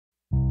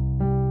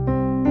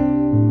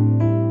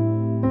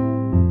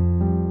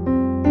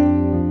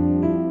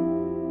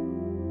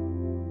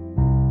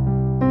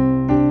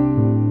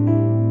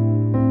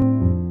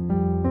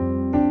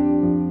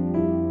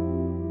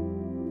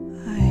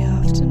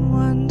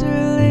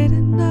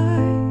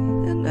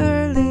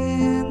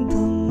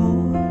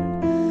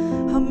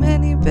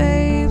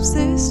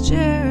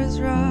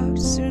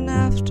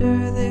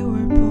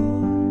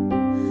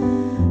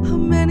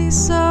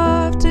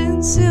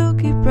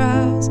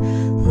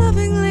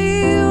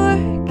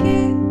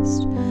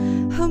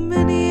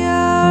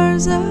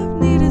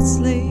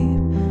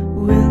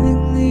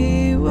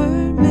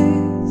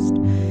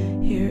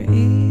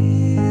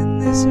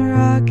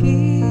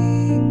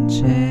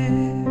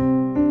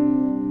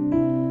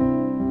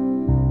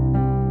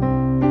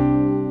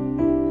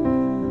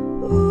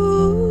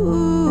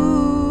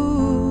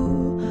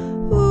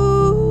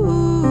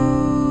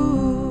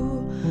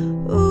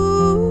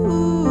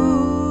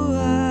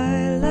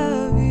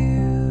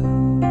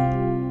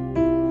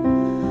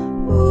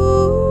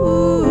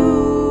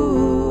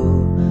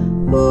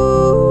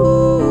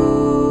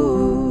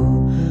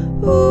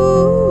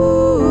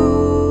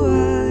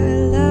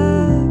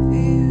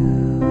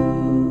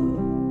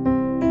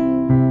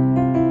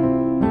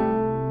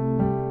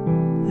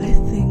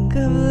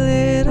think of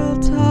little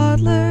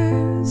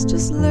toddlers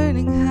just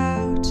learning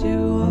how to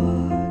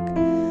walk,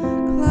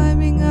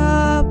 climbing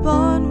up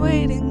on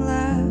waiting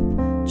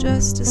lap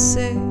just to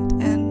sit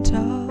and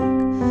talk.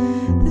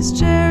 This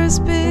chair has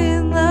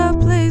been the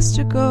place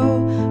to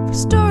go for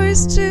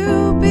stories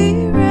to be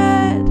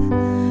read,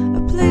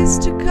 a place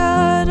to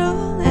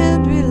cuddle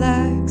and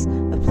relax,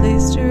 a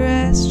place to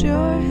rest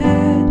your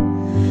head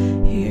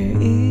here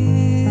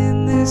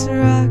in this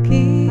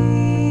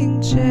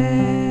rocking chair.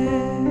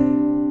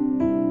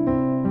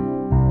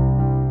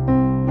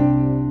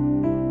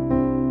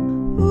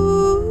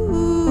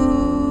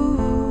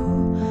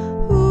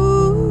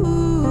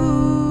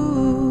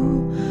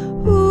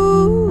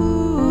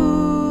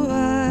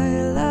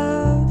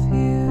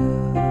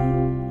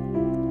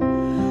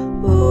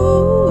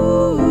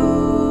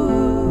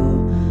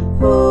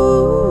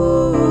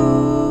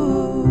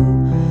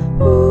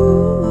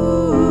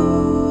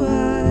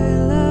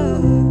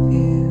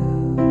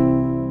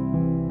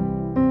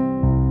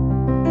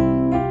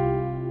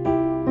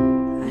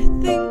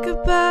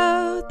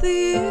 About the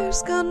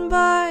years gone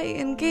by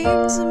and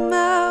games of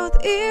mouth,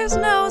 ears,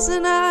 nose,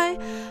 and eye,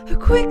 how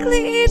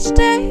quickly each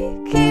day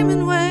came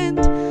and went.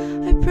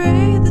 I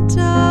pray the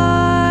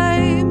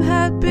time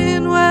had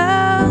been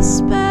well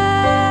spent,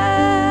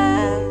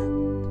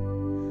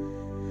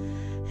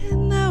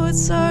 and now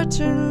it's our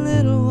turn,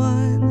 little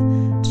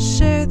one, to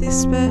share these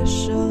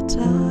special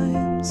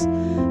times,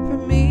 for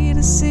me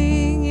to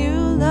sing you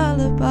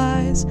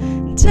lullabies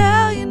and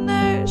tell you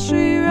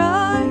nursery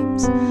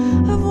rhymes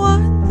of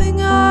one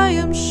thing I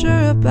am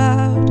sure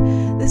about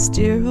this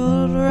dear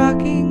old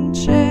rocking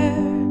chair.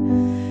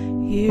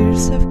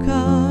 Years have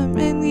come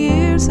and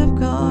years have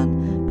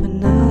gone, but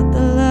not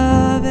the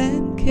love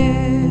and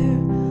care.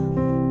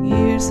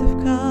 Years have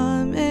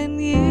come and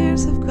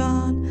years have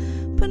gone,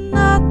 but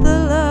not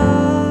the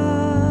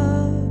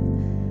love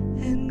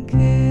and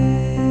care.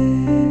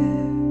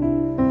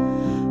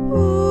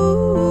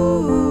 Ooh,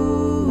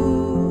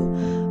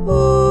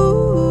 ooh.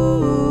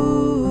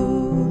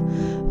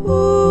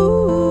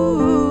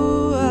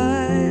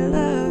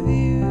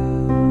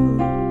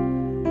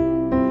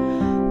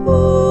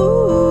 Ooh,